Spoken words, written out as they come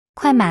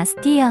Quema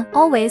Steel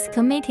always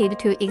committed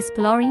to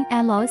exploring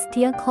alloy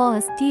steel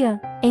coil steel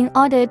in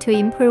order to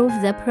improve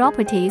the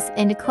properties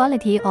and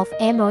quality of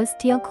alloy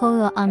steel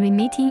coil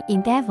unremitting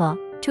endeavor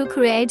to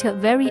create a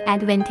very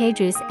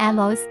advantageous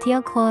alloy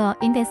steel coil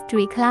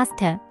industry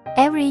cluster.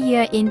 Every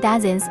year in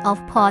dozens of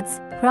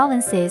ports,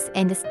 provinces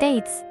and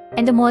states,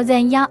 and more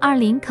than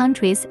 20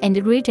 countries and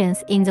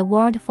regions in the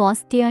world for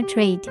steel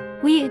trade,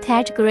 we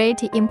attach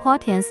great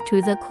importance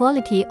to the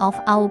quality of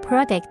our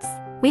products.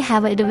 We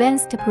have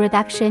advanced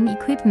production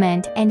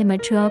equipment and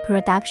mature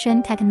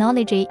production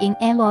technology in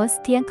alloy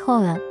steel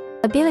coil,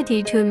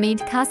 ability to meet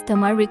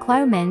customer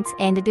requirements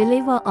and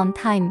deliver on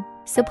time,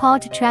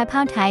 support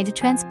tripartite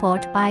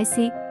transport by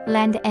sea,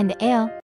 land and air.